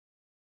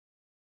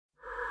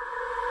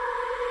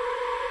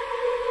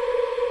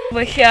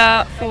We're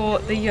here for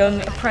the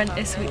Young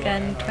Apprentice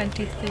Weekend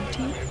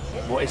 2013.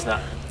 What is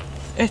that?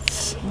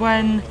 It's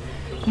when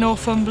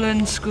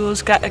Northumberland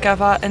schools get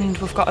together and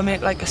we've got to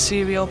make like a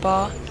cereal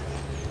bar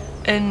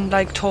and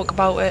like talk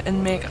about it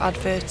and make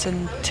adverts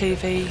and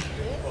TV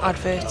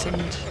adverts,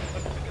 and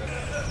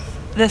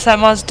this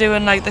Emma's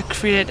doing like the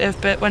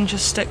creative bit when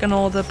she's sticking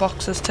all the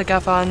boxes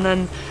together, and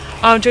then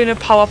I'm doing a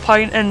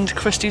PowerPoint and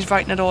Christy's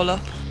writing it all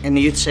up. In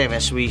the youth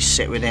service we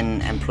sit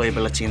within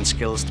employability and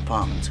skills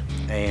department,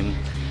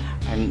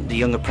 and the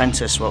Young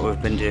Apprentice, what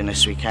we've been doing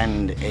this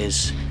weekend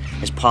is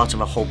part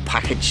of a whole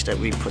package that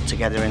we put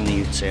together in the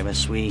youth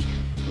service.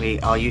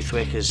 Our youth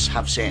workers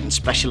have certain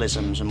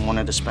specialisms, and one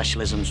of the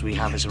specialisms we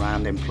have is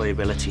around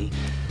employability,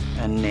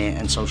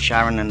 and so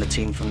Sharon and the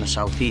team from the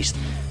southeast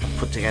have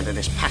put together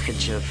this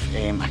package of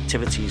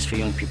activities for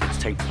young people to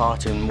take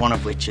part in, one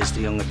of which is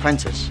the Young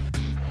Apprentice.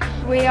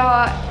 We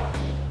are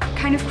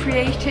kind of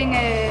creating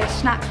a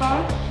snack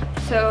bar,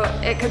 so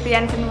it could be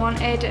anything we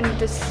wanted, and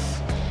this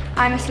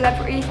I'm a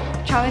Celebrity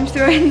challenge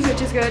through it,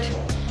 which is good.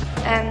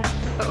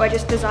 But we're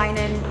just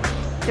designing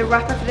the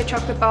wrapper for the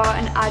chocolate bar,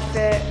 an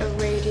advert, a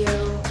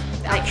radio,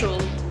 Actual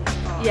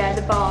bar. Yeah,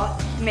 the bar,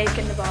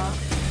 making the bar.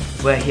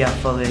 We're here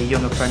for the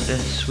Young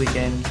Apprentice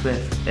Weekend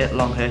at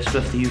Longhurst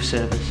with the youth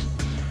service,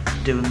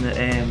 doing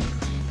the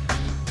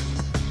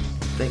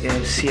like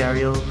a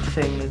cereal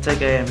thing. It's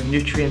like a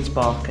nutrients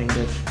bar kind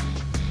of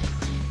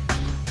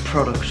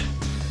product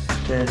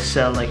to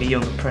sell like a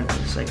young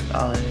apprentice, like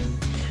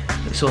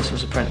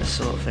Sorcerer's Apprentice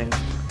sort of thing.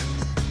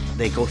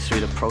 They go through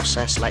the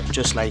process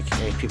just like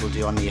people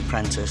do on The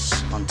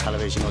Apprentice on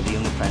television or The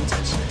Young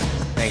Apprentice.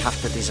 They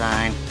have to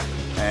design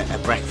a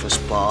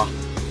breakfast bar,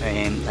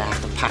 they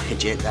have to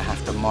package it, they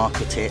have to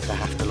market it, they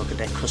have to look at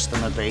their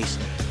customer base,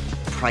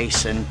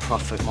 pricing,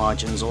 profit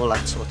margins, all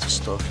that sort of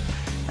stuff.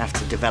 They have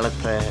to develop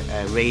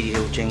a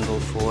radio jingle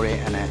for it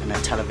and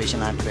a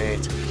television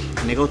advert.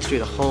 And they go through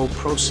the whole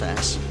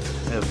process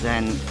of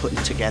then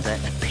putting together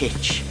a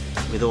pitch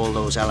with all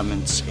those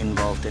elements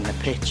involved in the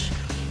pitch.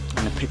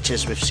 And the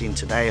pictures we've seen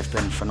today have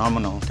been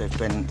phenomenal. They've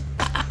been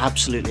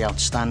absolutely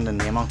outstanding.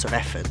 The amount of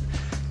effort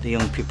the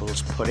young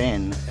people's put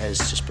in has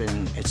just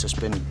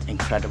been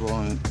incredible,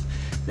 and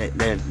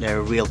they're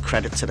a real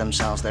credit to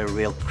themselves. They're a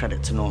real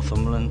credit to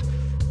Northumberland.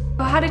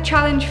 I had a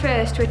challenge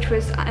first, which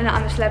was an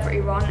I'm a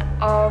Celebrity one.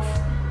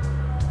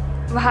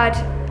 We had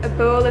a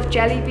bowl of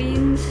jelly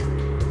beans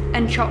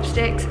and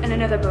chopsticks and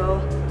another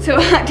bowl. So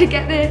I had to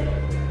get the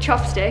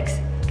chopsticks,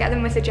 get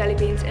them with the jelly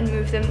beans and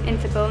move them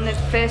into the bowl, and the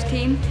first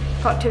team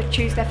got to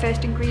choose their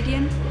first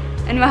ingredient,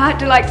 and we had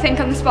to like think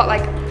on the spot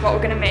like what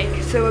we're going to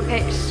make. So we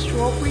picked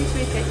strawberries,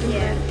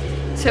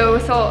 so we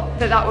thought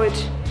that would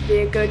be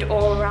a good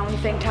all-around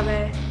thing to have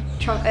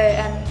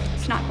a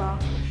snack bar.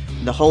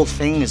 The whole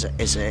thing is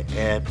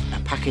a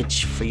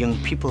package for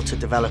young people to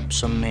develop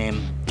some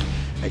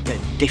a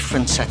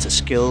different set of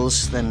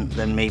skills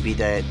than maybe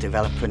they're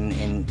developing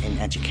in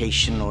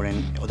education or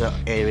in other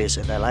areas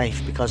of their life,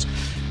 because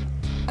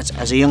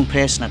as a young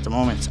person at the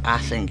moment, I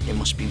think it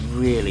must be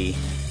really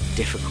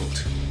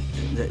difficult.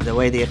 The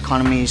way the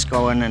economy is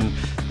going, and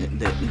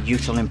the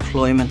youth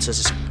unemployment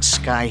is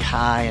sky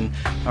high, and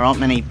there aren't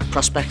many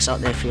prospects out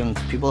there for young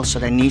people, so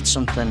they need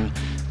something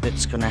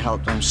that's going to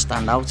help them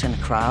stand out in a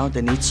crowd.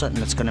 They need something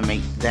that's going to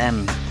make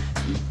them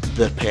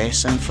the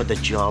person for the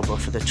job or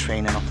for the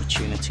training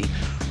opportunity,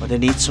 or they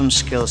need some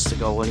skills to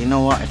go, well, you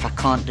know what, if I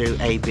can't do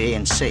A, B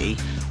and C,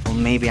 well,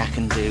 maybe I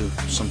can do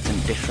something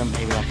different,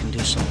 maybe I can do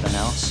something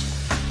else.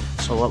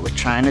 So what we're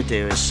trying to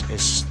do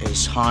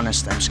is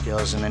harness them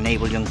skills and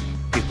enable young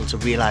people to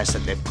realise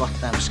that they've got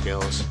them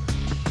skills,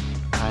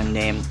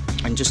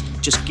 and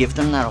just give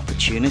them that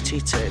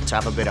opportunity to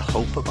have a bit of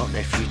hope about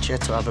their future,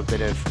 to have a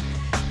bit of,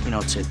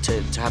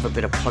 to have a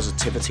bit of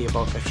positivity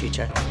about their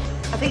future.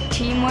 I think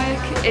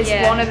teamwork is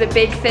one of the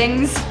big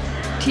things.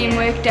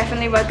 Teamwork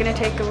definitely we're going to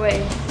take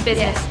away.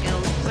 Business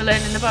skills. We're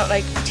learning about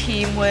like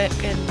teamwork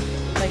and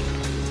like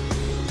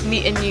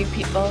meeting new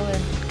people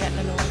and getting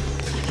to know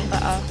them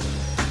better.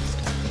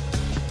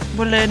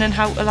 We're learning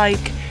how to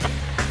like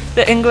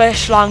the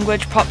English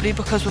language properly,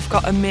 because we've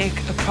got to make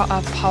a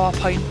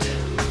PowerPoint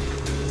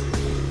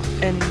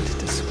and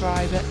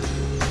describe it,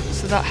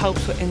 so that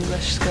helps with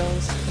English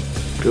skills.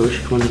 But we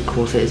should go on the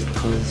course it is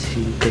because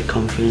you get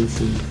confidence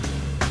and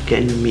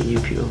getting to meet new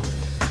people.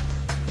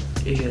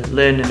 Yeah,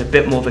 learning a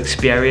bit more of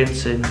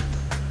experience in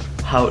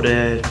how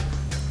to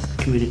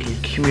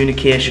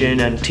communication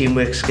and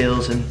teamwork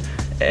skills, and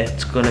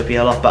it's going to be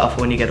a lot better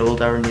for when you get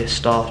older and you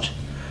start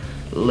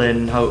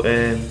learning how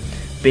to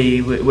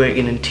be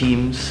working in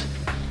teams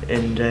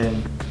and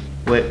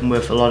working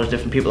with a lot of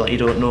different people that you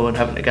don't know and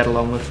having to get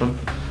along with them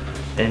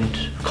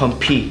and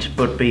compete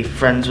but be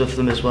friends with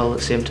them as well at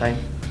the same time.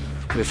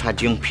 We've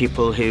had young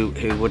people who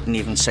wouldn't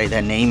even say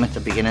their name at the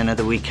beginning of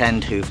the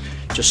weekend, who've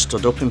just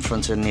stood up in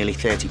front of nearly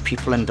 30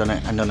 people and done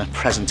a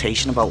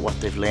presentation about what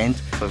they've learned.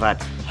 We've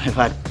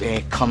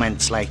had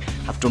comments like,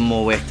 I've done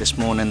more work this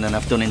morning than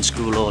I've done in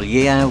school all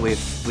year.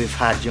 We've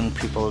had young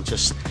people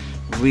just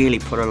really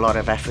put a lot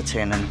of effort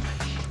in, and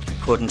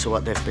according to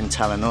what they've been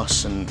telling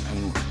us and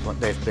what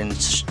they've been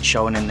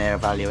showing in their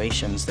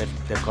evaluations,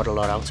 they've got a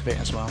lot out of it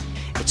as well.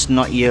 It's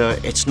not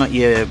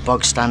your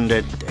bog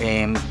standard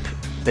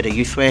bit of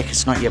youth work.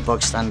 It's not your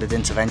bog standard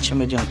intervention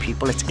with young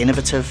people. It's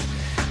innovative.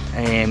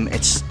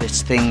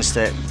 It's things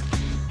that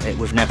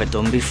we've never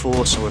done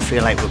before, so we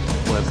feel like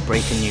we're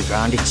breaking new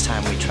ground each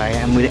time we try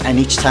it, and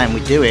each time we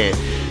do it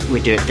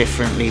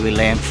differently. We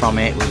learn from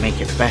it, we make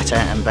it better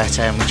and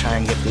better, and we try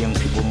and give the young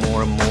people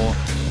more and more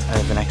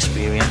of an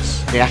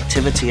experience. The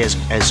activity is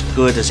as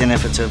good, as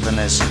innovative and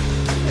as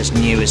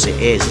new as it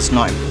is. It's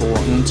not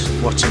important.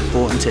 What's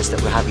important is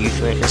that we have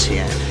youth workers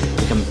here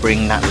who can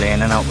bring that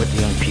learning out with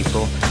the young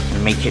people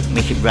and make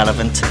it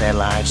relevant to their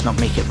lives, not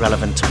make it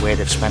relevant to where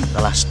they've spent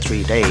the last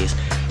 3 days.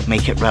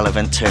 Make it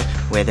relevant to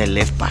where they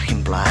live back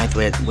in Blythe,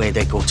 where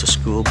they go to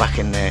school back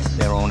in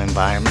their own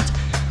environment,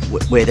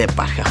 where they're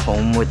back at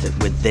home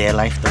with their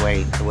life, the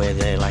way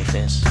their life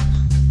is.